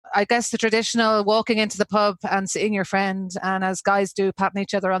I guess the traditional walking into the pub and seeing your friend, and as guys do, patting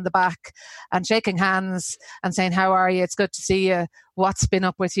each other on the back and shaking hands and saying, how are you? It's good to see you. What's been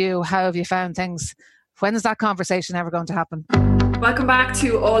up with you? How have you found things? When is that conversation ever going to happen? Welcome back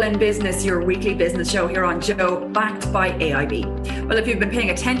to All in Business, your weekly business show here on Joe, backed by AIB. Well, if you've been paying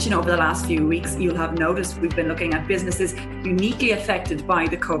attention over the last few weeks, you'll have noticed we've been looking at businesses uniquely affected by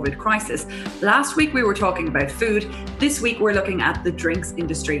the COVID crisis. Last week we were talking about food. This week we're looking at the drinks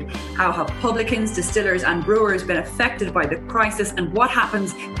industry. How have publicans, distillers and brewers been affected by the crisis, and what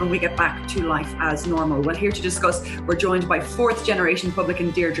happens when we get back to life as normal? Well, here to discuss, we're joined by fourth generation publican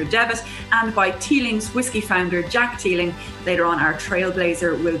Deirdre Devitt and by Teelings Whiskey founder Jack Teeling. Later on, our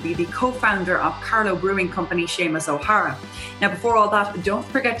trailblazer will be the co-founder of Carlow Brewing Company, Seamus O'Hara. Now, before all that, don't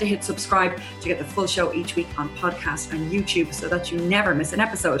forget to hit subscribe to get the full show each week on podcast and YouTube so that you never miss an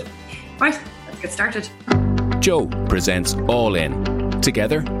episode. Right, let's get started. Joe presents All In,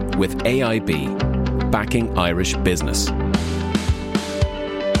 together with AIB, backing Irish business.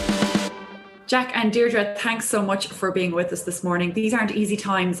 Jack and Deirdre, thanks so much for being with us this morning. These aren't easy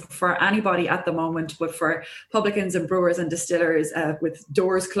times for anybody at the moment, but for publicans and brewers and distillers with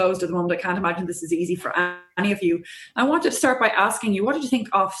doors closed at the moment, I can't imagine this is easy for any of you. I wanted to start by asking you, what did you think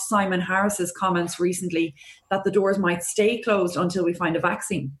of Simon Harris's comments recently that the doors might stay closed until we find a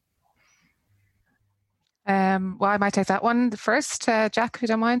vaccine? Well, I might take that one first, Jack, if you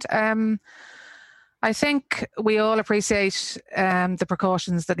don't mind. I think we all appreciate the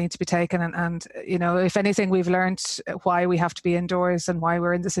precautions that need to be taken. And, you know, if anything, we've learned why we have to be indoors and why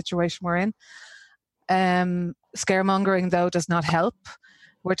we're in the situation we're in. Scaremongering, though, does not help.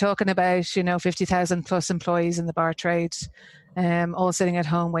 We're talking about, 50,000 plus employees in the bar trade, all sitting at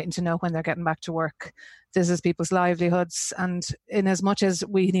home waiting to know when they're getting back to work. This is people's livelihoods. And in as much as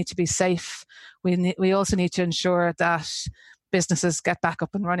we need to be safe, we also need to ensure that businesses get back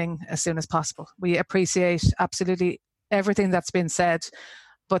up and running as soon as possible. We appreciate absolutely everything that's been said,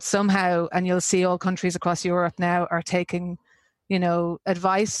 but somehow, and you'll see all countries across Europe now are taking,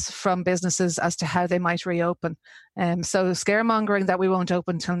 advice from businesses as to how they might reopen. So scaremongering that we won't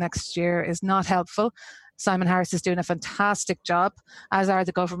open until next year is not helpful. Simon Harris is doing a fantastic job, as are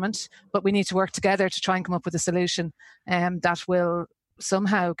the government, but we need to work together to try and come up with a solution that will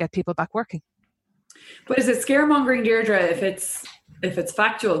somehow get people back working. But is it scaremongering, Deirdre, if it's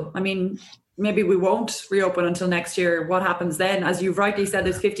factual? I mean, maybe we won't reopen until next year. What happens then? As you've rightly said,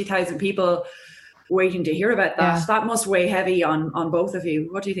 there's 50,000 people waiting to hear about that. Yeah. That must weigh heavy on both of you.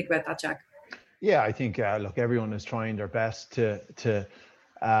 What do you think about that, Jack? Yeah, I think, look, everyone is trying their best to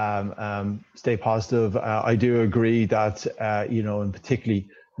stay positive. I do agree that, and particularly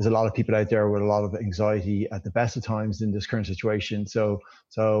there's a lot of people out there with a lot of anxiety at the best of times in this current situation. So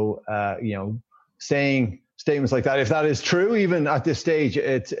saying statements like that, if that is true, even at this stage,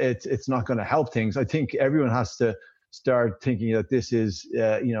 it's not going to help things. I think everyone has to start thinking that this is,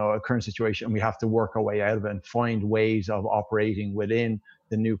 a current situation, and we have to work our way out of it and find ways of operating within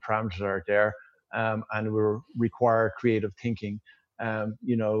the new parameters that are there. And we require creative thinking.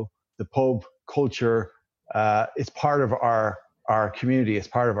 The pub culture, it's part of our community, it's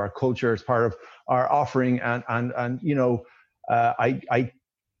part of our culture, it's part of our offering,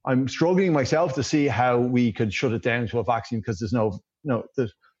 I'm struggling myself to see how we could shut it down to a vaccine, because there's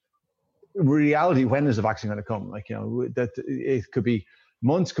the reality. When is the vaccine going to come? That it could be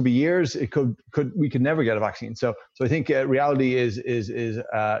months, could be years. We could never get a vaccine. So I think reality is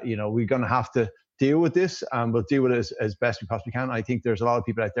we're going to have to deal with this, and we'll deal with it as best we possibly can. I think there's a lot of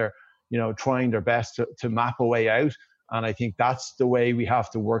people out there, trying their best to map a way out, and I think that's the way we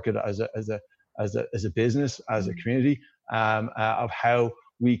have to work it as a business, as a community, of how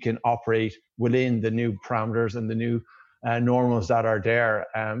we can operate within the new parameters and the new normals that are there.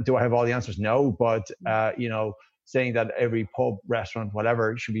 Do I have all the answers? No, but saying that every pub, restaurant,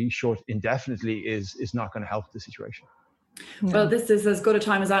 whatever should be shut indefinitely is not going to help the situation. Well, this is as good a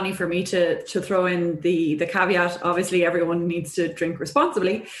time as any for me to throw in the caveat. Obviously, everyone needs to drink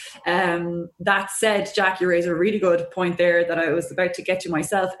responsibly. That said, Jack, you raise a really good point there that I was about to get to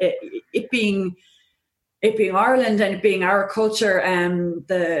myself. It being Ireland and it being our culture, and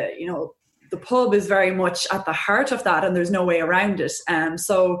the pub is very much at the heart of that, and there's no way around it.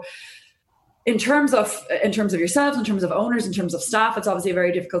 So in terms of yourselves, in terms of owners, in terms of staff, it's obviously a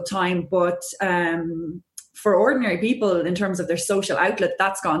very difficult time. But for ordinary people, in terms of their social outlet,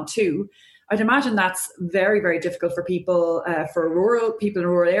 that's gone too. I'd imagine that's very, very difficult for people, for people in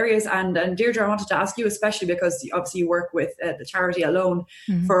rural areas. And Deirdre, I wanted to ask you, especially because obviously you work with the charity Alone,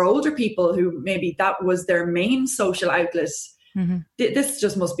 for older people who maybe that was their main social outlet. This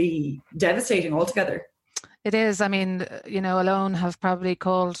just must be devastating altogether. It is. I mean, alone have probably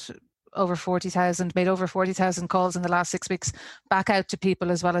made over 40,000 calls in the last 6 weeks back out to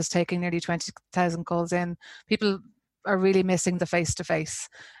people, as well as taking nearly 20,000 calls in. People are really missing the face-to-face,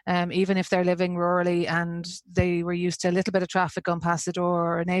 even if they're living rurally and they were used to a little bit of traffic going past the door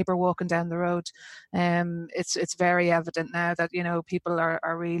or a neighbour walking down the road. It's very evident now that people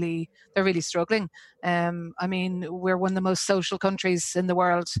are really struggling. I mean, we're one of the most social countries in the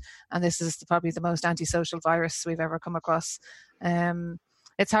world, and this is probably the most antisocial virus we've ever come across.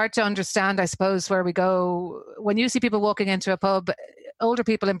 It's hard to understand, I suppose, where we go when you see people walking into a pub. Older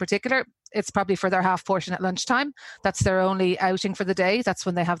people in particular, it's probably for their half portion at lunchtime. That's their only outing for the day. That's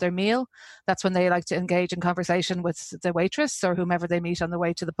when they have their meal. That's when they like to engage in conversation with the waitress or whomever they meet on the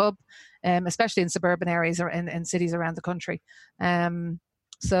way to the pub, especially in suburban areas or in cities around the country.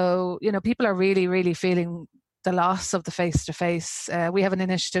 So, people are really, really feeling the loss of the face-to-face. We have an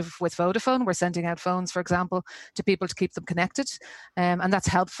initiative with Vodafone. We're sending out phones, for example, to people to keep them connected. And that's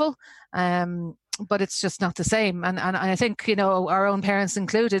helpful. But it's just not the same. And I think, our own parents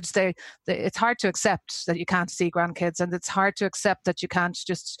included, it's hard to accept that you can't see grandkids, and it's hard to accept that you can't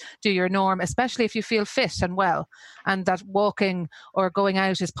just do your norm, especially if you feel fit and well, and that walking or going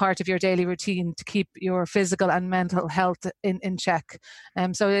out is part of your daily routine to keep your physical and mental health in check.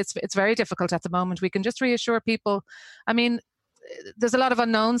 So it's very difficult at the moment. We can just reassure people. I mean, there's a lot of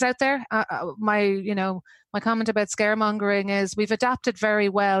unknowns out there. My comment about scaremongering is we've adapted very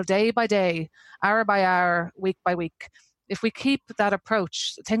well day by day, hour by hour, week by week. If we keep that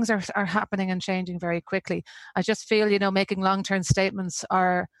approach, things are happening and changing very quickly. I just feel, making long-term statements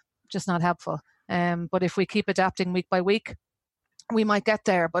are just not helpful. But if we keep adapting week by week, we might get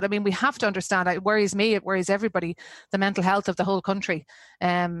there. But I mean, we have to understand, it worries me, it worries everybody, the mental health of the whole country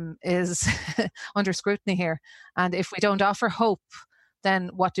is under scrutiny here. And if we don't offer hope,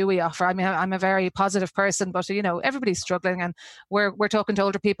 then what do we offer? I mean, I'm a very positive person, but everybody's struggling, and we're talking to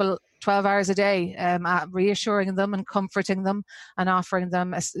older people 12 hours a day, reassuring them and comforting them and offering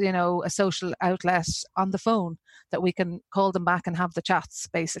them a social outlet on the phone that we can call them back and have the chats,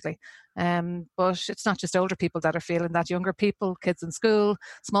 basically. But it's not just older people that are feeling that, younger people, kids in school,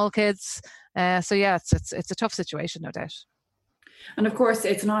 small kids. So yeah, it's a tough situation, no doubt. And of course,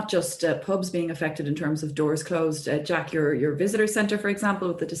 it's not just pubs being affected in terms of doors closed. Jack, your visitor centre, for example,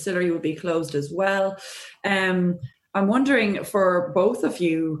 with the distillery will be closed as well. I'm wondering for both of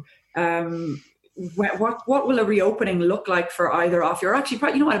you, what will a reopening look like for either of you? Or actually,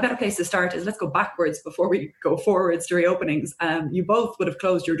 a better place to start is let's go backwards before we go forwards to reopenings. You both would have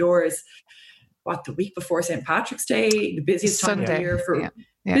closed your doors, the week before St. Patrick's Day, the busiest time of the year for...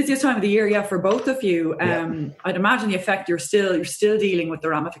 Yeah. Busiest time of the year, for both of you. I'd imagine the effect you're still dealing with the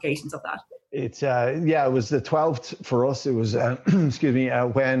ramifications of that. It's it was the 12th for us. It was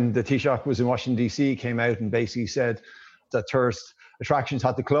when the Taoiseach was in Washington DC, came out and basically said that tourist attractions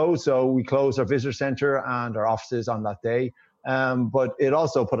had to close. So we closed our visitor centre and our offices on that day. But it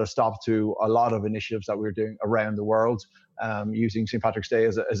also put a stop to a lot of initiatives that we were doing around the world, using St. Patrick's Day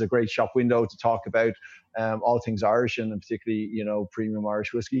as a great shop window to talk about all things Irish, and particularly, premium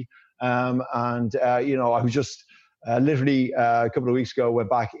Irish whiskey. I was just literally a couple of weeks ago, went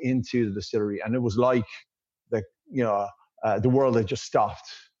back into the distillery, and it was like the world had just stopped.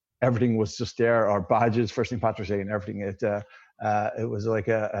 Everything was just there, our badges for St. Patrick's Day and everything. It was like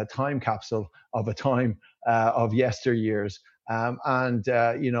a time capsule of a time of yesteryears.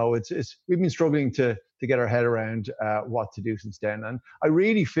 We've been struggling to get our head around what to do since then. And I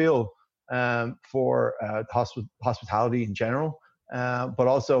really feel for hospitality in general, but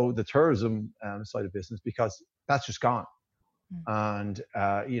also the tourism side of business, because that's just gone. And,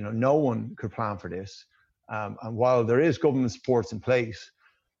 no one could plan for this. And while there is government supports in place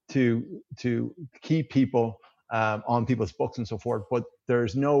to keep people on people's books and so forth, but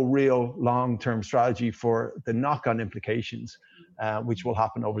there's no real long-term strategy for the knock-on implications, which will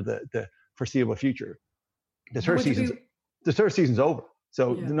happen over the foreseeable future. The third season's over,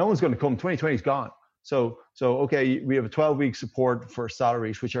 so no one's going to come. 2020 is gone. So okay, we have a 12-week support for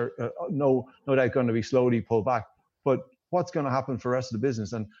salaries, which are no doubt going to be slowly pulled back. But what's going to happen for the rest of the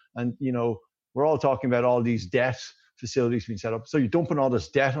business? And we're all talking about all these debt facilities being set up. So you're dumping all this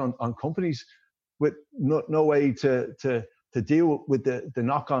debt on companies with no way to deal with the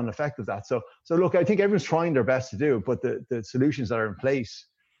knock-on effect of that. So look, I think everyone's trying their best to do it, but the solutions that are in place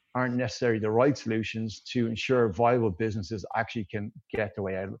aren't necessarily the right solutions to ensure viable businesses actually can get their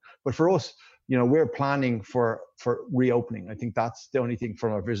way out of it. But for us, we're planning for reopening. I think that's the only thing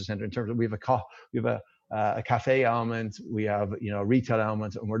from our visitor centre, in terms of we have a cafe element, we have a retail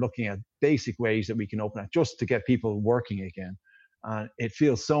element, and we're looking at basic ways that we can open it just to get people working again. And it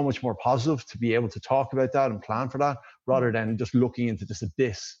feels so much more positive to be able to talk about that and plan for that, rather than just looking into this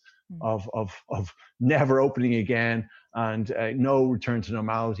abyss of never opening again and no return to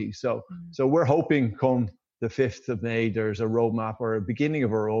normality. So we're hoping come the 5th of May, there's a roadmap or a beginning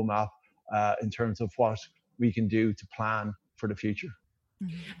of a roadmap in terms of what we can do to plan for the future.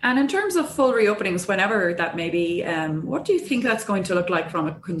 And in terms of full reopenings, whenever that may be, what do you think that's going to look like from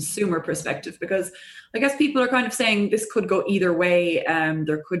a consumer perspective? Because I guess people are kind of saying this could go either way.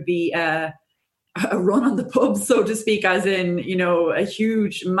 There could be a run on the pubs, so to speak, as in, a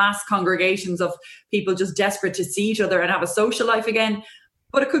huge mass congregations of people just desperate to see each other and have a social life again.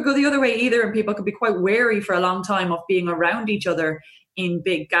 But it could go the other way either, and people could be quite wary for a long time of being around each other in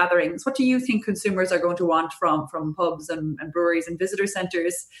big gatherings. What do you think consumers are going to want from pubs and breweries and visitor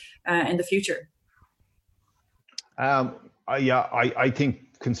centres in the future? I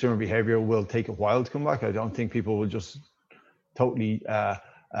think consumer behaviour will take a while to come back. I don't think people will just totally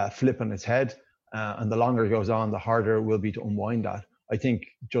flip on its head. And the longer it goes on, the harder it will be to unwind that. I think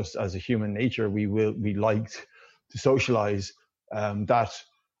just as a human nature, we like to socialise. That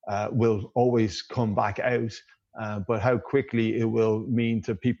will always come back out. But how quickly it will mean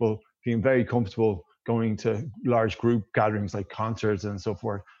to people being very comfortable going to large group gatherings like concerts and so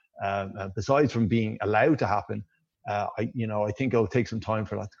forth, besides from being allowed to happen, I think it'll take some time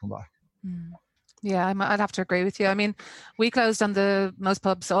for that to come back. Yeah, I'd have to agree with you. I mean, we closed on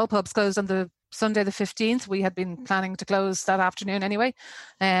all pubs closed on the Sunday the 15th. We had been planning to close that afternoon anyway,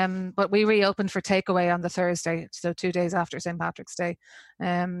 but we reopened for takeaway on the Thursday, so 2 days after St. Patrick's Day.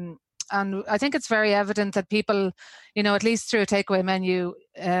 And I think it's very evident that people, at least through a takeaway menu,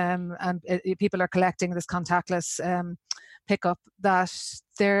 people are collecting this contactless pickup, that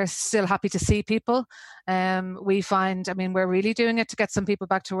they're still happy to see people. We find, we're really doing it to get some people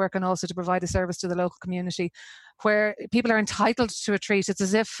back to work and also to provide a service to the local community where people are entitled to a treat. It's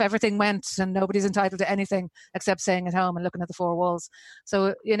as if everything went and nobody's entitled to anything except staying at home and looking at the four walls.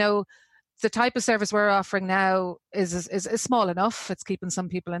 So, the type of service we're offering now is small enough. It's keeping some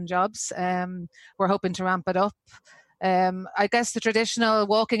people in jobs. We're hoping to ramp it up. I guess the traditional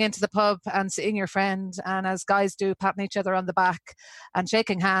walking into the pub and seeing your friend, and as guys do, patting each other on the back and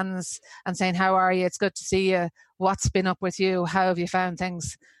shaking hands and saying, how are you? It's good to see you. What's been up with you? How have you found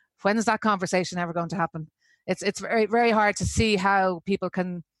things? When is that conversation ever going to happen? It's very, very hard to see how people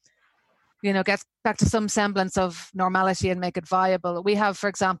can, get back to some semblance of normality and make it viable. We have, for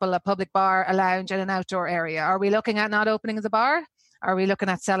example, a public bar, a lounge, and an outdoor area. Are we looking at not opening the bar? Are we looking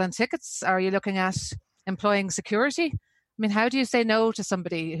at selling tickets? Are you looking at employing security? How do you say no to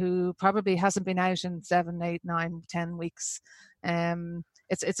somebody who probably hasn't been out in 7, 8, 9, 10 weeks?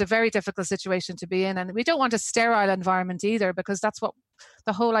 It's a very difficult situation to be in, and we don't want a sterile environment either, because that's what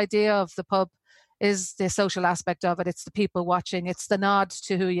the whole idea of the pub is, the social aspect of it. It's the people watching. It's the nod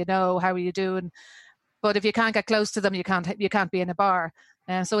to who you know. How are you doing? But if you can't get close to them, you can't be in a bar.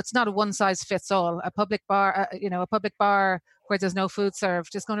 So it's not a one size fits all. A public bar, a public bar where there's no food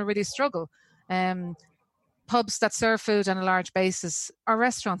served is going to really struggle. Pubs that serve food on a large basis are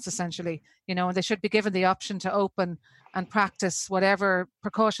restaurants essentially, and they should be given the option to open and practice whatever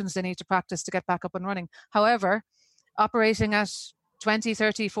precautions they need to practice to get back up and running. However, operating at 20,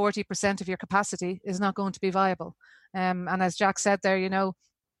 30, 40% of your capacity is not going to be viable. And as Jack said there,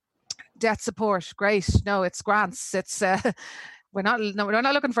 debt support, great. No, it's grants. It's we're not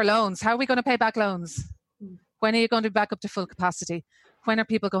looking for loans. How are we going to pay back loans? When are you going to be back up to full capacity? When are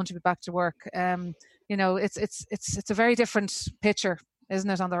people going to be back to work? It's a very different picture, isn't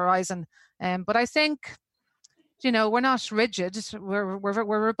it, on the horizon? But I think, we're not rigid. We're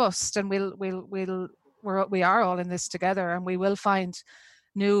robust, and we are all in this together, and we will find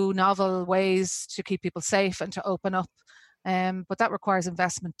new, novel ways to keep people safe and to open up. But that requires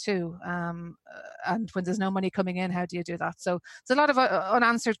investment too. And when there's no money coming in, how do you do that? So it's a lot of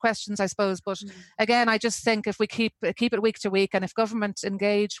unanswered questions, I suppose. But again, I just think if we keep it week to week, and if government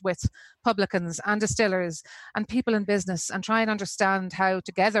engage with publicans and distillers and people in business and try and understand how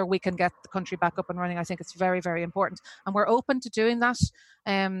together we can get the country back up and running, I think it's very, very important. And we're open to doing that.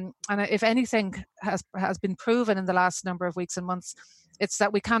 And if anything has been proven in the last number of weeks and months, it's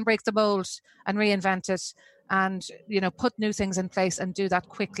that we can break the mold and reinvent it, and put new things in place and do that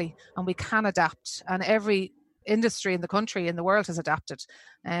quickly, and we can adapt. And every industry in the country, in the world, has adapted.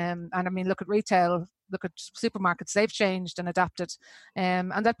 And look at retail, look at supermarkets, they've changed and adapted.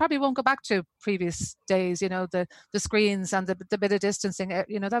 And that probably won't go back to previous days, the screens and the bit of distancing,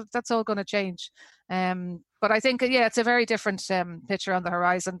 that's all going to change. But I think, it's a very different picture on the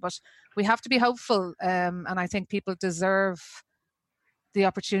horizon, but we have to be hopeful. And I think people deserve the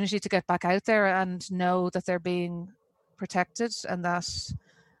opportunity to get back out there and know that they're being protected, and that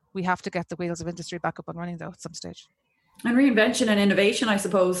we have to get the wheels of industry back up and running though at some stage. And reinvention and innovation, I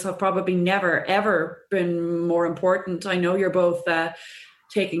suppose, have probably never, ever been more important. I know you're both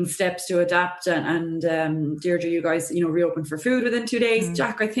taking steps to adapt, and Deirdre, you guys, reopened for food within 2 days.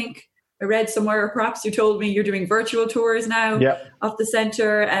 Jack, I think I read somewhere, or perhaps you told me, you're doing virtual tours now of the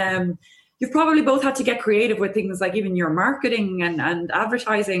centre. You've probably both had to get creative with things like even your marketing and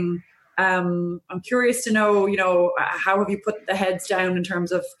advertising. I'm curious to know, how have you put the heads down in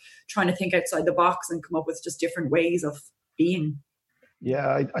terms of trying to think outside the box and come up with just different ways of being?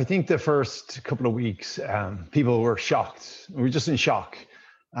 Yeah, I think the first couple of weeks, people were shocked. We were just in shock.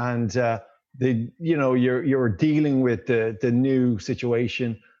 And you're dealing with the new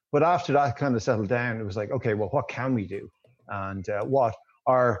situation. But after that kind of settled down, it was like, okay, well, what can we do? And what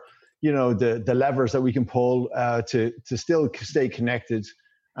are, the levers that we can pull to still stay connected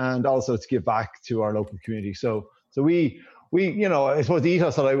and also to give back to our local community. So we I suppose the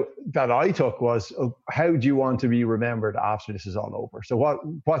ethos that I took was, how do you want to be remembered after this is all over? So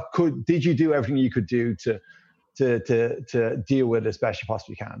did you do everything you could do to deal with it as best you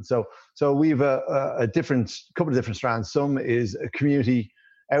possibly can? So we've a couple of different strands. Some is a community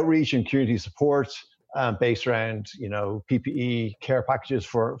outreach and community support based around PPE, care packages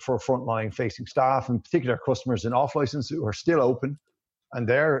for frontline facing staff, in particular customers in off license who are still open and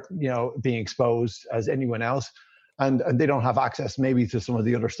they're being exposed as anyone else, and they don't have access maybe to some of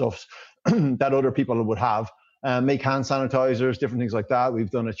the other stuff that other people would have. Make hand sanitizers, different things like that. We've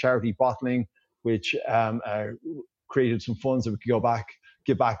done a charity bottling, which created some funds that we could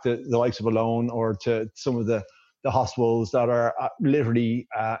give back to the likes of Alone or to some of the hospitals that are literally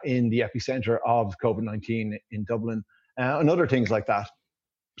in the epicenter of COVID-19 in Dublin, and other things like that.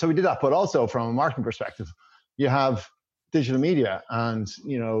 So we did that, but also from a marketing perspective, you have digital media, and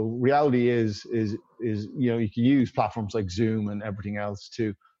reality is you can use platforms like Zoom and everything else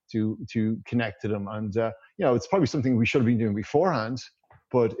to connect to them, and it's probably something we should have been doing beforehand,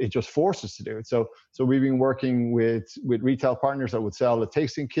 but it just forced us to do it. So we've been working with retail partners that would sell a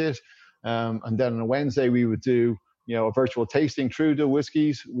tasting kit, and then on a Wednesday we would do a virtual tasting through the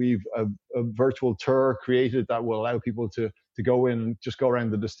whiskies. We've a virtual tour created that will allow people to go in and just go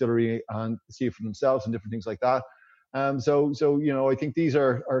around the distillery and see it for themselves and different things like that. So I think these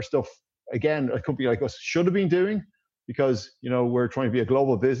are stuff, again, a company like us should have been doing, because we're trying to be a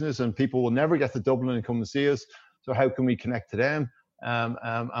global business and people will never get to Dublin and come and see us. So how can we connect to them?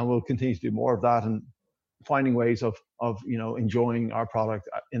 And we'll continue to do more of that, and finding ways of enjoying our product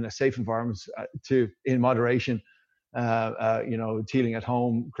in a safe environment, in moderation. Teeling at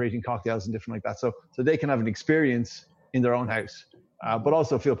home, creating cocktails and different like that, so they can have an experience in their own house, but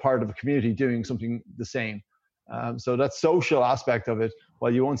also feel part of a community doing something the same. So that social aspect of it,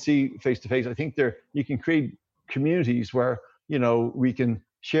 while you won't see face to face, I think you can create communities where we can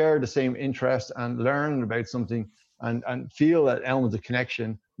share the same interest and learn about something and feel that element of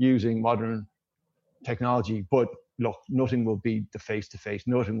connection using modern technology. But look, nothing will beat the face-to-face.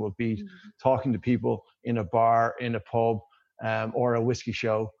 Nothing will beat talking to people in a bar, in a pub, or a whiskey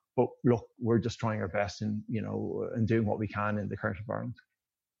show. But look, we're just trying our best and doing what we can in the current environment.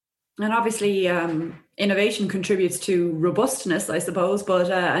 And obviously, innovation contributes to robustness, I suppose.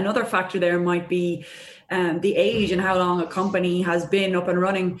 But another factor there might be the age and how long a company has been up and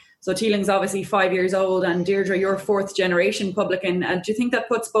running. So Teeling's obviously 5 years old, and Deirdre, you're fourth generation publican. And do you think that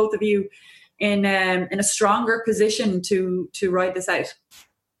puts both of you in a stronger position to ride this out?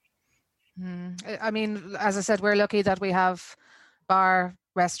 I mean, as I said, we're lucky that we have bar,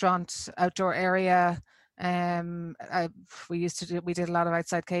 restaurant, outdoor area. We did a lot of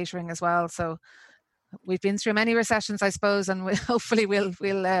outside catering as well. So we've been through many recessions, I suppose, and hopefully we'll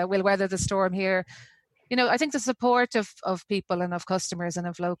weather the storm here. I think the support of people and of customers and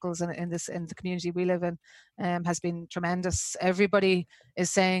of locals in the community we live in has been tremendous. Everybody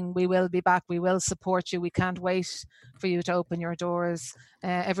is saying, we will be back, we will support you, we can't wait for you to open your doors.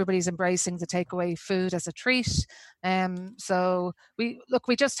 Everybody's embracing the takeaway food as a treat. So we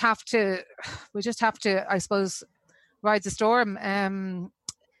just have to, I suppose, ride the storm.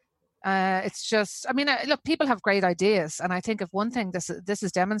 It's just, look, people have great ideas, and I think if one thing this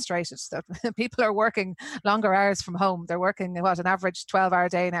is demonstrated, that people are working longer hours from home. They're working an average 12-hour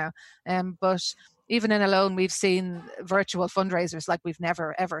day now, but even in Alone, we've seen virtual fundraisers like we've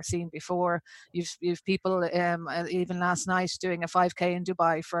never ever seen before. You've people even last night doing a 5K in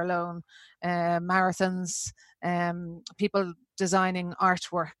Dubai for Alone, marathons, people designing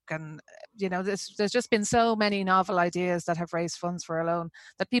artwork, and there's just been so many novel ideas that have raised funds for Alone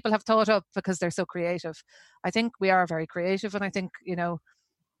that people have thought up because they're so creative. I think we are very creative, and I think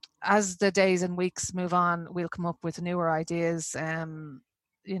as the days and weeks move on, we'll come up with newer ideas,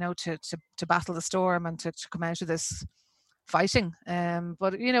 you know, to battle the storm and to come out of this fighting.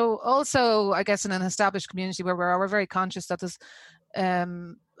 But, you know, also, I guess in an established community where we're very conscious that there's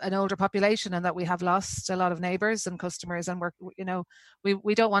an older population and that we have lost a lot of neighbours and customers, and we're, you know,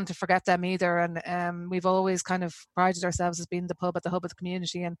 we don't want to forget them either. And we've always kind of prided ourselves as being the pub at the hub of the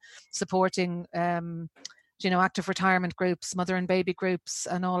community and supporting you know, active retirement groups, mother and baby groups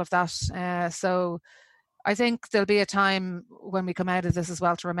and all of that. So I think there'll be a time when we come out of this as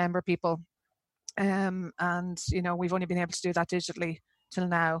well to remember people. And, you know, we've only been able to do that digitally till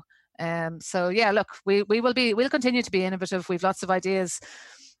now. So yeah, look, we'll continue to be innovative. We've lots of ideas.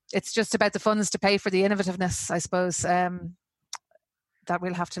 It's just about the funds to pay for the innovativeness, I suppose, that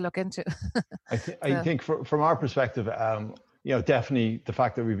we'll have to look into. I think from our perspective, you know, definitely the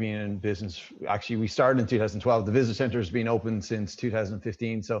fact that we've been in business, actually we started in 2012, the visitor centre has been open since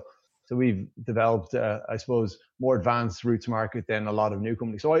 2015. So we've developed, I suppose, more advanced route to market than a lot of new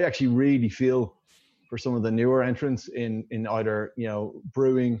companies. So I actually really feel for some of the newer entrants in either, you know,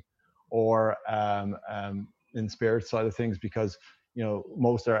 brewing or in spirit side of things, because, you know,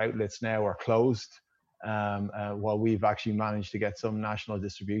 most of our outlets now are closed, while we've actually managed to get some national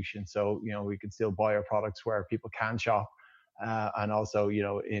distribution. So, you know, we can still buy our products where people can shop, and also, you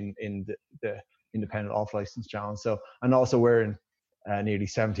know, in the independent off-license channel. So, and also we're in nearly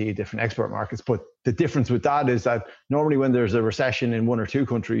 70 different export markets. But the difference with that is that normally when there's a recession in one or two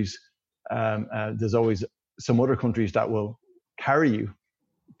countries, there's always some other countries that will carry you.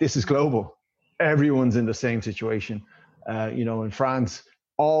 This is global. Everyone's in the same situation. You know, in France,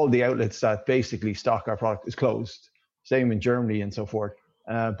 all the outlets that basically stock our product is closed. Same in Germany and so forth.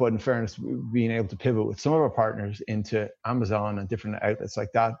 But in fairness, being able to pivot with some of our partners into Amazon and different outlets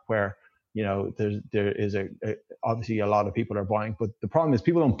like that, where, you know, there is obviously a lot of people are buying. But the problem is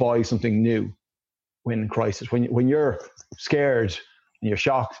people don't buy something new when in crisis. When you're scared and you're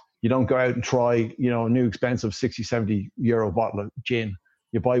shocked, you don't go out and try, you know, a new expensive 60, 70 euro bottle of gin.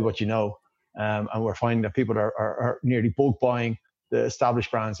 You buy what you know. And we're finding that people are nearly bulk buying the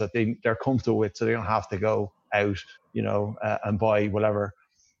established brands that they're comfortable with, so they don't have to go out, you know, and buy whatever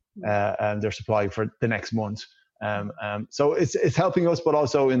their supply for the next month. So it's helping us, but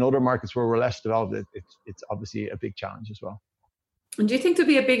also in other markets where we're less developed, it's obviously a big challenge as well. And do you think there'll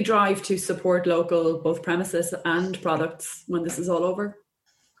be a big drive to support local, both premises and products, when this is all over?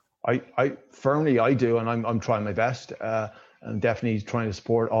 I firmly do, and I'm trying my best. I'm definitely trying to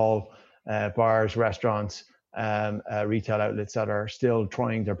support all bars, restaurants, retail outlets that are still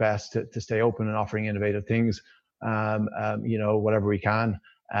trying their best to stay open and offering innovative things. You know, whatever we can.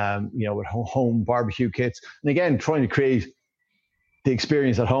 You know, with home barbecue kits, and again, trying to create the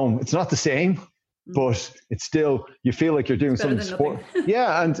experience at home. It's not the same, but it's still, you feel like you're doing something to support.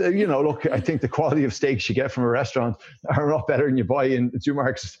 Yeah, and you know, look, I think the quality of steaks you get from a restaurant are a lot better than you buy in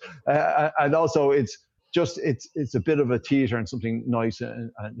supermarkets, and also it's a bit of a teaser and something nice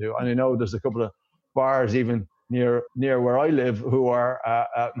and new. And I know there's a couple of bars even near where I live who are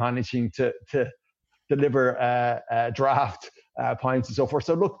managing to deliver draft pints and so forth.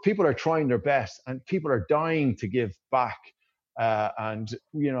 So look, people are trying their best, and people are dying to give back. And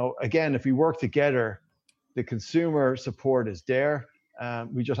you know, again, if we work together, the consumer support is there.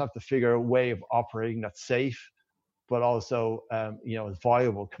 We just have to figure a way of operating that's safe, but also you know,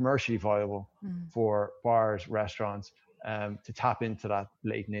 viable, commercially viable for bars, restaurants, to tap into that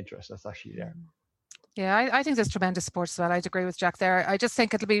latent interest that's actually there. Yeah, I think there's tremendous support as well. I'd agree with Jack there. I just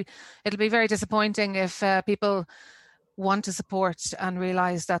think it'll be very disappointing if people want to support and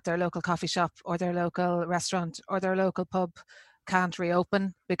realise that their local coffee shop or their local restaurant or their local pub can't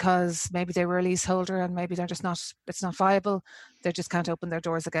reopen because maybe they were a leaseholder and maybe they're just not, it's not viable. They just can't open their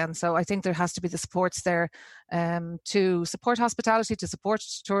doors again. So I think there has to be the supports there to support hospitality, to support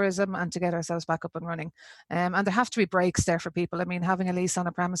tourism, and to get ourselves back up and running. And there have to be breaks there for people. I mean, having a lease on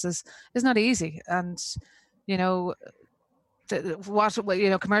a premises is not easy. And, you know,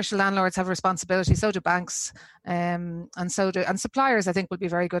 commercial landlords have a responsibility, so do banks, and suppliers, I think, will be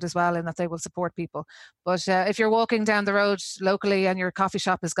very good as well in that they will support people. But if you're walking down the road locally and your coffee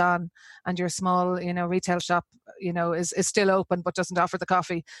shop is gone and your small, you know, retail shop, you know, is still open but doesn't offer the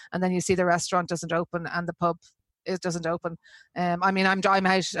coffee, and then you see the restaurant doesn't open and the pub doesn't open. I mean, I'm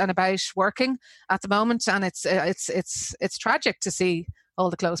out and about working at the moment, and it's tragic to see all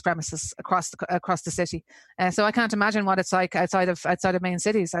the closed premises across the city. So I can't imagine what it's like outside of main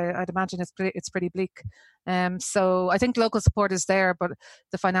cities. I'd imagine it's pretty bleak. So I think local support is there, but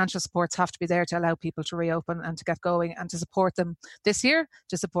the financial supports have to be there to allow people to reopen and to get going and to support them this year,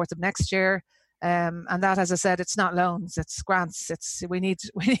 to support them next year. And that, as I said, it's not loans, it's grants. We need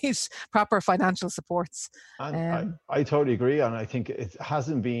proper financial supports. And I totally agree, and I think it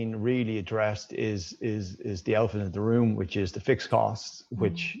hasn't been really addressed is the elephant in the room, which is the fixed costs,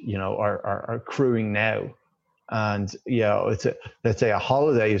 which are accruing now. And let's say a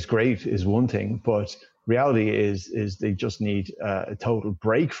holiday is great is one thing, but reality is they just need a total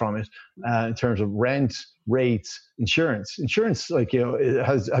break from it in terms of rent, rates, insurance. Insurance, it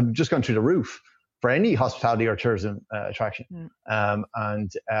has just gone through the roof for any hospitality or tourism attraction.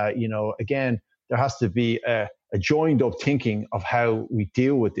 Again, there has to be a joined up thinking of how we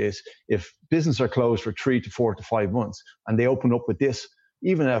deal with this. If businesses are closed for 3 to 4 to 5 months and they open up with this,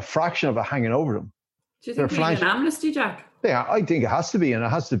 even a fraction of it hanging over them. Do you think we need an amnesty, Jack? Yeah, I think it has to be. And it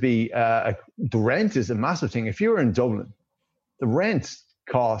has to be, the rent is a massive thing. If you're in Dublin, the rent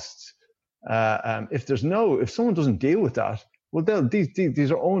costs, if someone doesn't deal with that, well,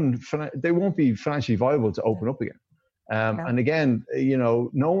 these are they won't be financially viable to open up again. And again,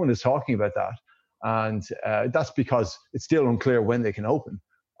 no one is talking about that. And that's because it's still unclear when they can open.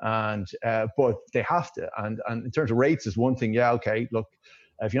 And but they have to. And in terms of rates is one thing. Yeah, okay, look,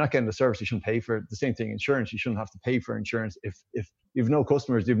 if you're not getting the service, you shouldn't pay for it. The same thing, insurance, you shouldn't have to pay for insurance. If you've no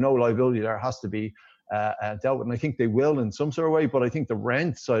customers, you've no liability, there has to be dealt with. And I think they will in some sort of way, but I think the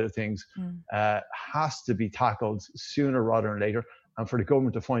rent side of things has to be tackled sooner rather than later. And for the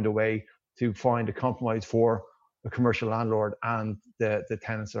government to find a way to find a compromise for a commercial landlord and the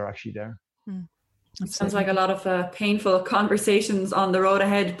tenants that are actually there. It sounds like a lot of painful conversations on the road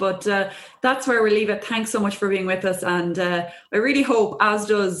ahead, but that's where we'll leave it. Thanks so much for being with us. And I really hope, as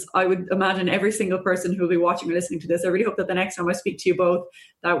does, I would imagine, every single person who will be watching or listening to this, I really hope that the next time I speak to you both,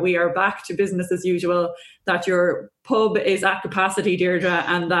 that we are back to business as usual, that your pub is at capacity, Deirdre,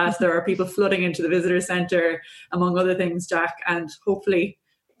 and that there are people flooding into the visitor centre, among other things, Jack. And hopefully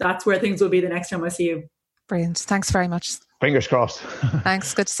that's where things will be the next time I see you. Brilliant. Thanks very much. Fingers crossed.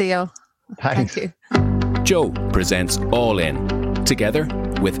 Thanks. Good to see you. Thanks. Thank you. Joe presents All In, together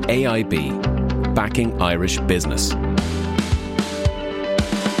with AIB, backing Irish business.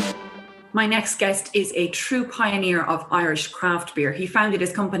 My next guest is a true pioneer of Irish craft beer. He founded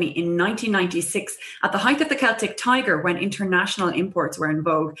his company in 1996 at the height of the Celtic Tiger, when international imports were in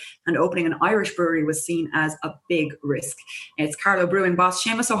vogue, and opening an Irish brewery was seen as a big risk. It's Carlow Brewing boss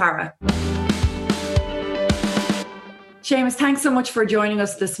Seamus O'Hara. Seamus, thanks so much for joining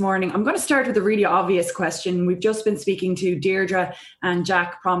us this morning. I'm going to start with a really obvious question. We've just been speaking to Deirdre and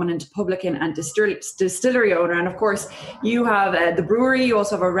Jack, prominent publican and distillery owner. And of course, you have the brewery, you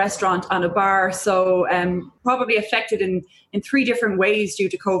also have a restaurant and a bar. So probably affected in 3 different ways due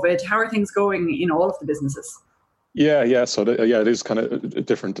to COVID. How are things going in all of the businesses? Yeah. So it is kind of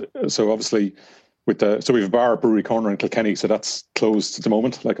different. So obviously, we have a bar, brewery corner in Kilkenny. So that's closed at the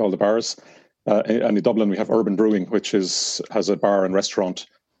moment, like all the bars. And in Dublin, we have Urban Brewing, which has a bar and restaurant,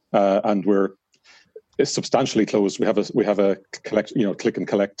 and it's substantially closed. We have a click and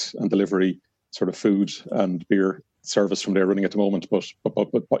collect and delivery sort of food and beer service from there running at the moment. But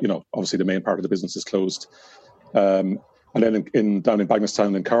obviously the main part of the business is closed. And then down in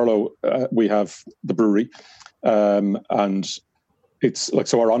Bagnallstown in Carlow, we have the brewery, and it's like,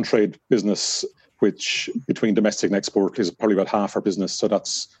 so our on-trade business, which between domestic and export is probably about half our business. So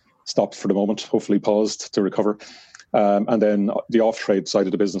that's stopped for the moment, hopefully paused to recover. And then the off-trade side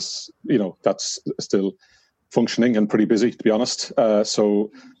of the business, that's still functioning and pretty busy, to be honest.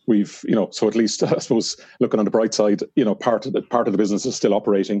 So we've, so at least, I suppose, looking on the bright side, part of the business is still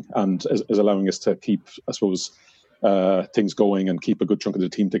operating and is allowing us to keep, I suppose, things going and keep a good chunk of the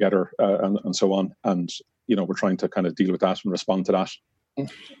team together and so on. And, we're trying to kind of deal with that and respond to that.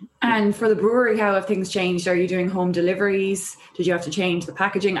 And for the brewery, how have things changed? Are you doing home deliveries? Did you have to change the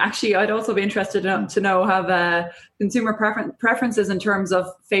packaging? Actually, I'd also be interested to know, have consumer preferences in terms of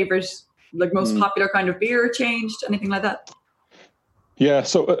favourite, like most popular kind of beer changed? Anything like that? Yeah,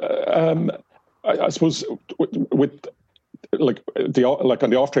 so I suppose with on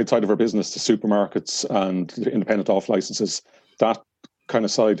the off-trade side of our business, the supermarkets and the independent off licenses, that kind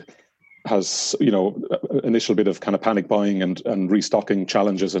of side has, initial bit of kind of panic buying and restocking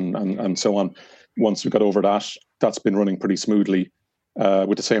challenges and so on. Once we got over that, that's been running pretty smoothly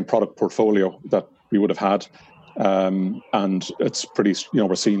with the same product portfolio that we would have had. And it's pretty,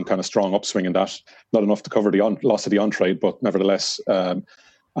 we're seeing kind of strong upswing in that. Not enough to cover the loss of the on-trade, but nevertheless, and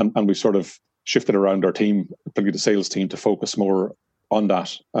we sort of shifted around our team, particularly the sales team, to focus more on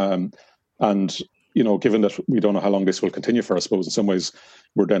that. And given that we don't know how long this will continue for, I suppose in some ways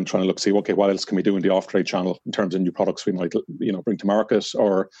we're then trying to look, see, okay, what else can we do in the off-trade channel in terms of new products we might, bring to market,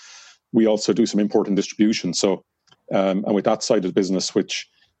 or we also do some import and distribution. So, and with that side of the business, which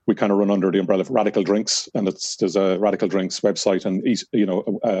we kind of run under the umbrella of Radical Drinks, and there's a Radical Drinks website and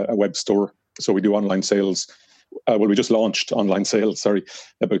a web store. So we do online sales. We just launched online sales,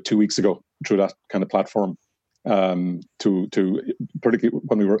 about 2 weeks ago through that kind of platform. To particularly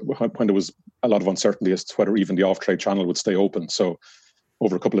when there was a lot of uncertainty as to whether even the off-trade channel would stay open. So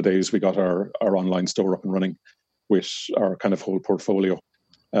over a couple of days, we got our online store up and running with our kind of whole portfolio.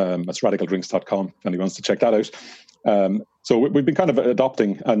 That's radicaldrinks.com if anyone wants to check that out. So we've been kind of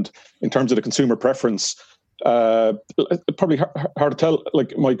adopting, and in terms of the consumer preference, probably hard to tell.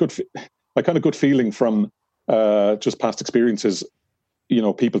 Like my kind of good feeling from just past experiences,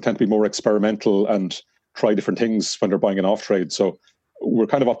 people tend to be more experimental and try different things when they're buying an off-trade. So we're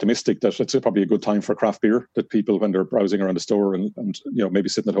kind of optimistic that it's probably a good time for craft beer, that people, when they're browsing around the store and maybe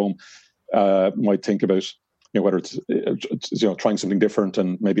sitting at home, might think about whether it's trying something different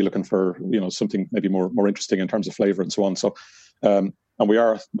and maybe looking for something maybe more interesting in terms of flavor and so on. So and we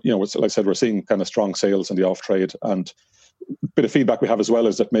are, like I said, we're seeing kind of strong sales in the off-trade, and a bit of feedback we have as well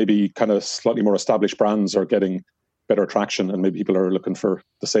is that maybe kind of slightly more established brands are getting better traction, and maybe people are looking for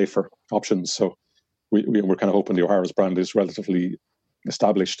the safer options. So we're kind of hoping the O'Hara's brand is relatively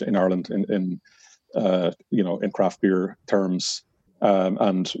established in Ireland in craft beer terms,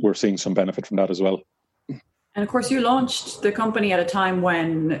 and we're seeing some benefit from that as well. And of course, you launched the company at a time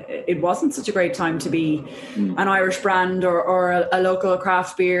when it wasn't such a great time to be an Irish brand or a local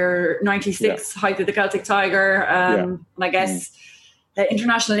craft beer. 96, height of the Celtic Tiger. And I guess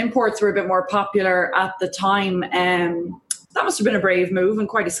international imports were a bit more popular at the time. That must have been a brave move and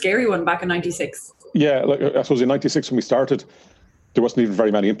quite a scary one back in 96. Yeah, I suppose in 96 when we started, there wasn't even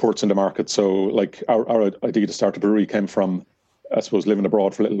very many imports in the market. So like our idea to start a brewery came from, I suppose, living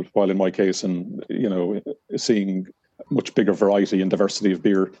abroad for a little while in my case, and seeing much bigger variety and diversity of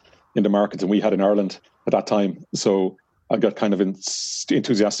beer in the market than we had in Ireland at that time. So I got kind of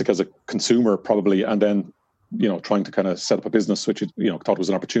enthusiastic as a consumer probably, and then trying to kind of set up a business which thought was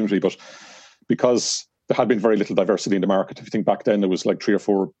an opportunity. But because there had been very little diversity in the market, if you think back then, there was like 3 or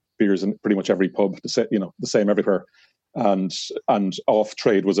 4 beers in pretty much every pub, the same everywhere, and off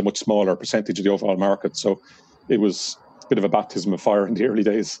trade was a much smaller percentage of the overall market. So it was a bit of a baptism of fire in the early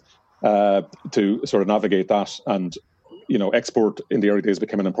days to sort of navigate that. And export in the early days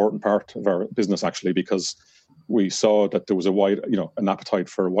became an important part of our business, actually, because we saw that there was a wide, an appetite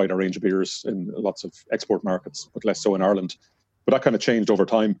for a wider range of beers in lots of export markets, but less so in Ireland. But that kind of changed over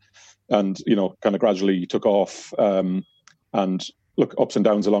time, and kind of gradually took off. And look, ups and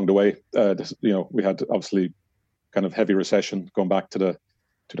downs along the way. We had obviously kind of heavy recession going back to the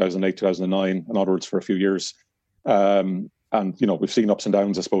 2008, 2009 and onwards for a few years. And we've seen ups and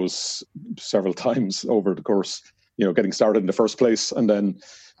downs, I suppose, several times over the course, getting started in the first place, and then,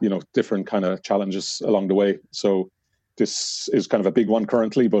 different kind of challenges along the way. So this is kind of a big one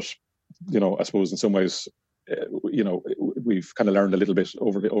currently, but, I suppose in some ways, we've kind of learned a little bit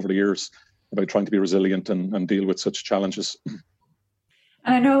over the years about trying to be resilient and deal with such challenges.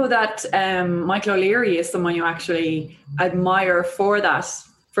 And I know that Michael O'Leary is someone you actually admire for that,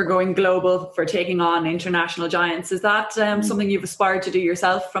 for going global, for taking on international giants. Is that something you've aspired to do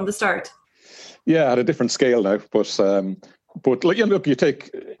yourself from the start? Yeah, at a different scale now. But look, you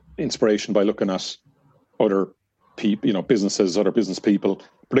take inspiration by looking at other people, businesses, other business people,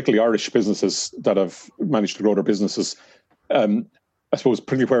 particularly Irish businesses that have managed to grow their businesses. I suppose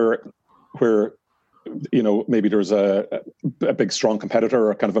pretty where maybe there's a big strong competitor,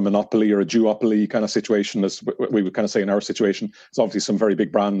 or kind of a monopoly or a duopoly kind of situation, as we would kind of say in our situation. It's obviously some very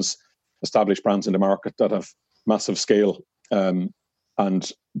big brands, established brands in the market that have massive scale. And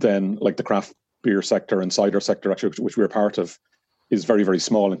then like the craft beer sector and cider sector, actually, which we're part of, is very, very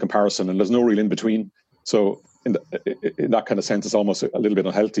small in comparison, and there's no real in between. So in that kind of sense, it's almost a little bit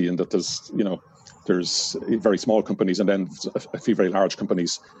unhealthy in that there's very small companies and then a few very large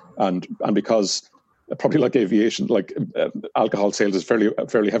companies. And because probably like aviation, like alcohol sales is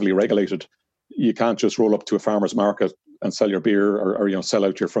fairly heavily regulated. You can't just roll up to a farmer's market and sell your beer or sell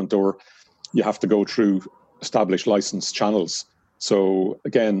out your front door. You have to go through established licensed channels. So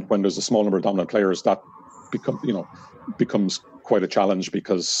again, when there's a small number of dominant players, that becomes quite a challenge,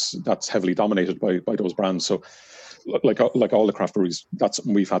 because that's heavily dominated by those brands. So like all the craft breweries, that's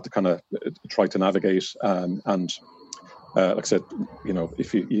something we've had to kind of try to navigate. And like I said,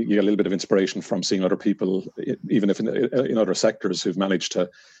 if you get a little bit of inspiration from seeing other people, even if in other sectors, who've managed to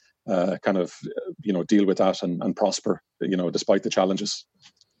kind of deal with that and prosper, despite the challenges.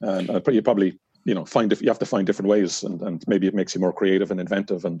 And you probably you have to find different ways, and maybe it makes you more creative and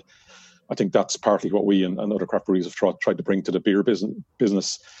inventive. And I think that's partly what we and other craft breweries have tried to bring to the beer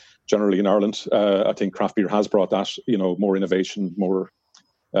business generally in Ireland. I think craft beer has brought that, more innovation, more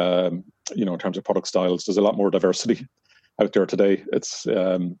in terms of product styles. There's a lot more diversity out there today. It's,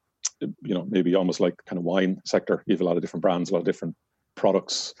 maybe almost like kind of wine sector. You have a lot of different brands, a lot of different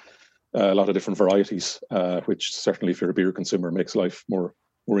products, a lot of different varieties, which certainly if you're a beer consumer makes life more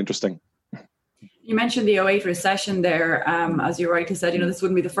interesting. You mentioned the 2008 recession there. As you rightly said, this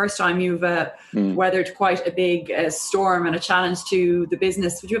wouldn't be the first time you've weathered quite a big storm and a challenge to the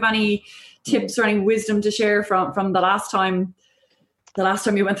business. Would you have any tips or any wisdom to share from the last time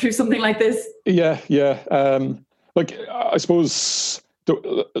you went through something like this? Yeah. I suppose,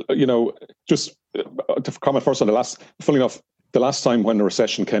 just to comment first on the last, funny enough, the last time when the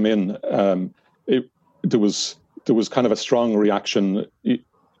recession came in, there was kind of a strong reaction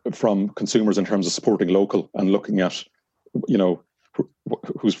from consumers in terms of supporting local and looking at,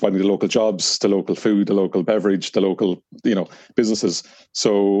 who's finding the local jobs, the local food, the local beverage, the local, businesses.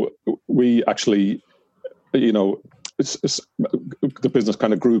 So we actually, the business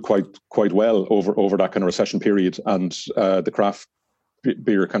kind of grew quite well over that kind of recession period, and the craft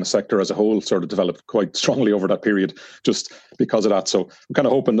beer kind of sector as a whole sort of developed quite strongly over that period just because of that. So I'm kind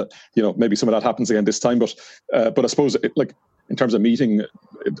of hoping that, maybe some of that happens again this time. But I suppose in terms of meeting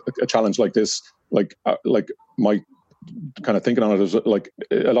a challenge like this, like my kind of thinking on it is like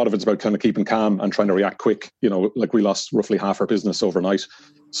a lot of it's about kind of keeping calm and trying to react quick. Like we lost roughly half our business overnight.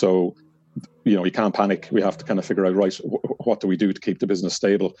 So, you can't panic. We have to kind of figure out, right, what do we do to keep the business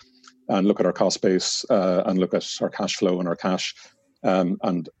stable, and look at our cost base and look at our cash flow and our cash.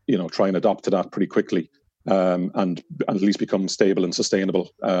 And try and adapt to that pretty quickly, and at least become stable and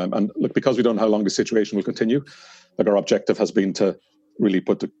sustainable. And look, because we don't know how long the situation will continue, like our objective has been to really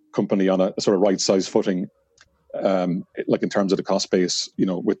put the company on a sort of right size footing, like in terms of the cost base,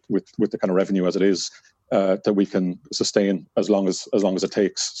 with the kind of revenue as it is, that we can sustain as long as it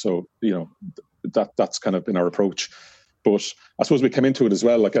takes. So that's kind of been our approach. But I suppose we came into it as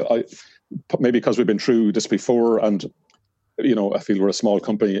well, like maybe because we've been through this before, and I feel we're a small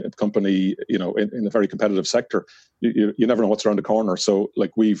company, in a very competitive sector. You never know what's around the corner. So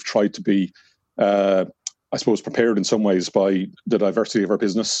like we've tried to be, I suppose, prepared in some ways by the diversity of our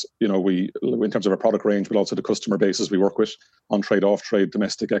business. We, in terms of our product range, but also the customer bases we work with, on trade, off trade,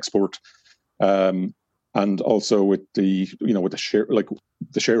 domestic, export, and also with the, with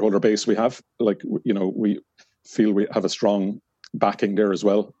the shareholder base we have. Like, we feel we have a strong backing there as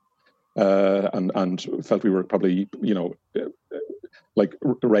well. And felt we were probably, like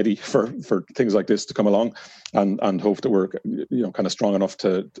ready for things like this to come along, and hope that we're, kind of strong enough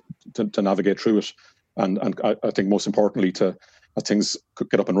to navigate through it. And I think most importantly, as things could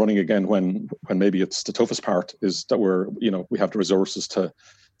get up and running again, when maybe it's the toughest part, is that we're, we have the resources to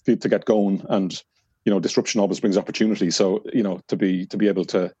get going. And, disruption always brings opportunity. So, to be able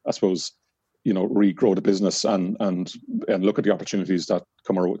to, I suppose, regrow the business and look at the opportunities that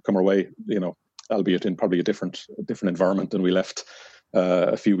come our way, albeit in probably a different environment than we left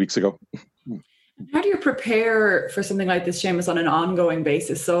a few weeks ago. How do you prepare for something like this, Seamus, on an ongoing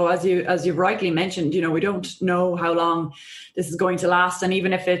basis? So as you rightly mentioned, we don't know how long this is going to last, and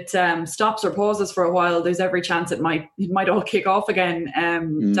even if it stops or pauses for a while, there's every chance it might all kick off again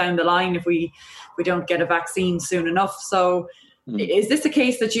down the line if we don't get a vaccine soon enough. So is this a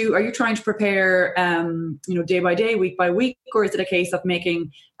case that are you trying to prepare, day by day, week by week, or is it a case of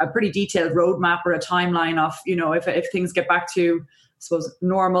making a pretty detailed roadmap or a timeline of, if things get back to, I suppose,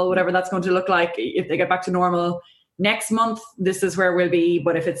 normal, whatever that's going to look like, if they get back to normal next month, this is where we'll be.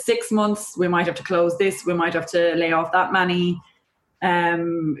 But if it's 6 months, we might have to close this, we might have to lay off that many.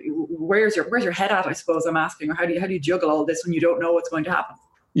 Where's your head at, I suppose I'm asking, or how do you juggle all this when you don't know what's going to happen?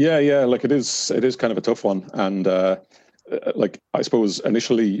 Yeah, like it is kind of a tough one. And like, I suppose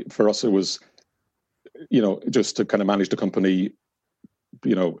initially for us, it was, just to kind of manage the company,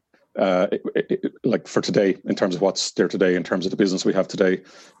 like for today, in terms of what's there today, in terms of the business we have today.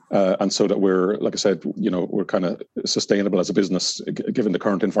 And so that we're, like I said, we're kind of sustainable as a business, given the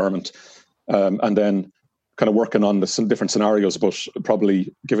current environment. And then kind of working on some different scenarios, but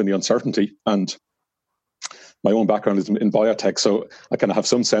probably given the uncertainty, and my own background is in biotech, so I kind of have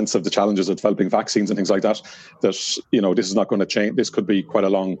some sense of the challenges of developing vaccines and things like that, this is not going to change. This could be quite a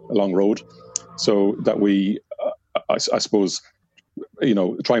long road. So that we, I suppose,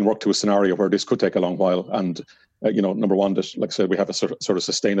 try and work to a scenario where this could take a long while. And, number one, that, like I said, we have a sort of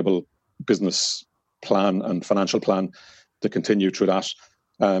sustainable business plan and financial plan to continue through that.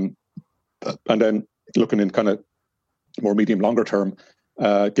 And then looking in kind of more medium, longer term,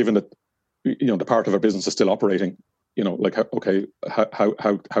 given that, the part of our business is still operating, like, okay,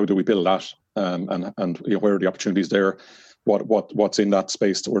 how do we build that? And where are the opportunities there? What's in that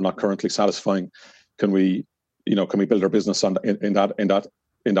space that we're not currently satisfying? Can we build our business in that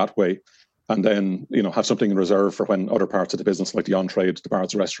in that way. And then, have something in reserve for when other parts of the business, like the on-trade, the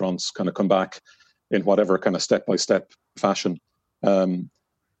bars, the restaurants, kind of come back in whatever kind of step-by-step fashion. And,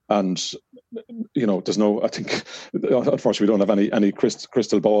 there's no, I think, unfortunately, we don't have any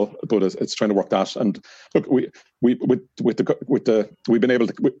crystal ball, but it's trying to work that. And look, we've been able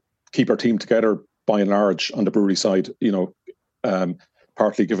to keep our team together by and large on the brewery side,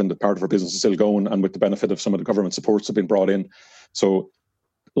 partly given that part of our business is still going and with the benefit of some of the government supports have been brought in. So,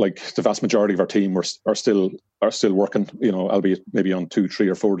 like the vast majority of our team are still working, albeit maybe on 2, 3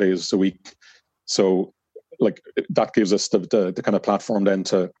 or 4 days a week. So like that gives us the kind of platform then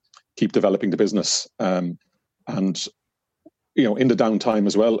to keep developing the business. And, in the downtime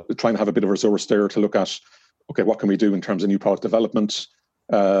as well, trying to have a bit of resource there to look at, okay, what can we do in terms of new product development?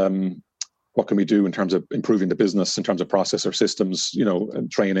 What can we do in terms of improving the business, in terms of process or systems,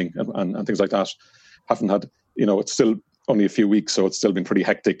 and training and things like that? Haven't had, it's still only a few weeks, so it's still been pretty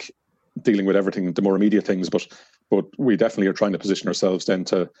hectic dealing with everything, the more immediate things. But we definitely are trying to position ourselves then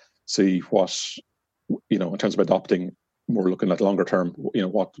to see what, in terms of adopting, more looking at longer term,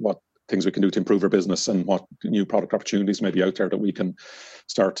 what things we can do to improve our business and what new product opportunities may be out there that we can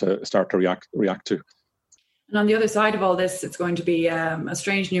start to react to. And on the other side of all this, it's going to be a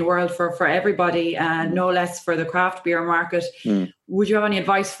strange new world for everybody, and no less for the craft beer market. Would you have any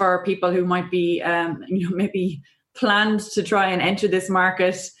advice for people who might be, maybe planned to try and enter this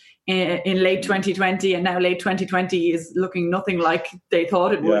market in late 2020, and now late 2020 is looking nothing like they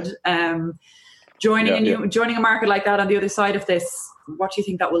thought it would? Joining a market like that on the other side of this, what do you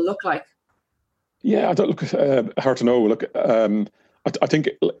think that will look like? Yeah, I don't look hard to know. Look, I think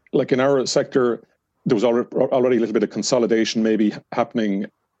like in our sector, there was already a little bit of consolidation maybe happening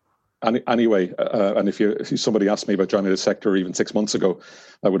anyway. And if somebody asked me about joining this sector even 6 months ago,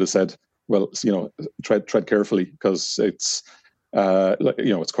 I would have said, well, tread carefully, because it's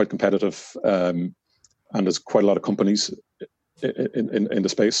it's quite competitive, and there's quite a lot of companies in the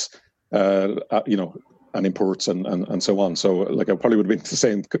space, and imports and so on. So like I probably would have been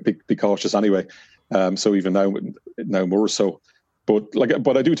saying, be cautious anyway. So even now more so. But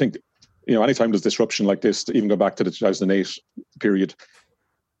I do think, anytime there's disruption like this, even go back to the 2008 period,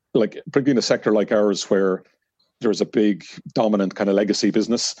 like particularly in a sector like ours where there's a big dominant kind of legacy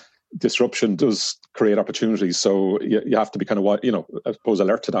business, disruption does create opportunities. So you have to be kind of, I suppose,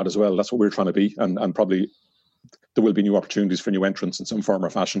 alert to that as well. That's what we're trying to be, and probably there will be new opportunities for new entrants in some form or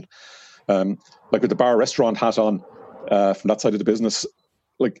fashion. Like with the bar restaurant hat on, from that side of the business,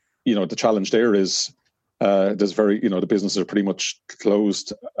 like, the challenge there is there's the businesses are pretty much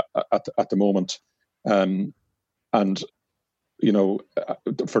closed at the moment. And,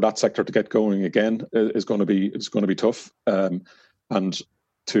 for that sector to get going again is going to be tough. And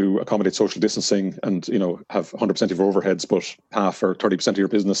to accommodate social distancing and, have 100% of your overheads, but half or 30% of your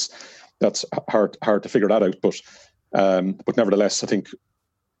business, that's hard to figure that out. But nevertheless, I think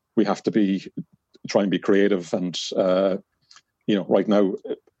we have to try and be creative. And, right now,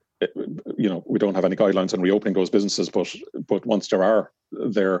 we don't have any guidelines on reopening those businesses, but once there are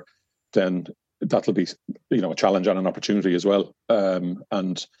there, then that'll be, a challenge and an opportunity as well.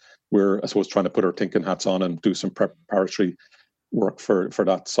 And we're, I suppose, trying to put our thinking hats on and do some preparatory work for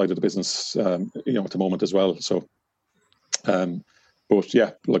that side of the business, at the moment as well. So, but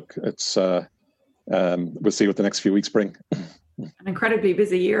yeah, look, it's, we'll see what the next few weeks bring. An incredibly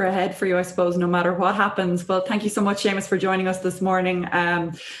busy year ahead for you, I suppose, no matter what happens. Well, thank you so much, Seamus, for joining us this morning.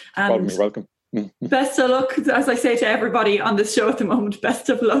 And you're welcome. Best of luck, as I say to everybody on this show at the moment, best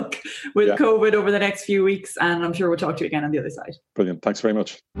of luck with COVID over the next few weeks. And I'm sure we'll talk to you again on the other side. Brilliant. Thanks very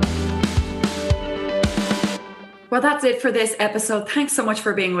much. Well, that's it for this episode. Thanks so much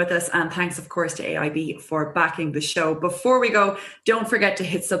for being with us. And thanks, of course, to AIB for backing the show. Before we go, don't forget to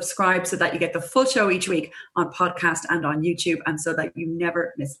hit subscribe so that you get the full show each week on podcast and on YouTube, and so that you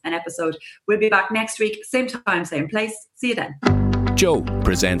never miss an episode. We'll be back next week, same time, same place. See you then. Joe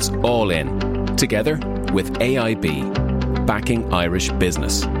presents All In, together with AIB, backing Irish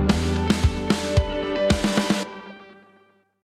business.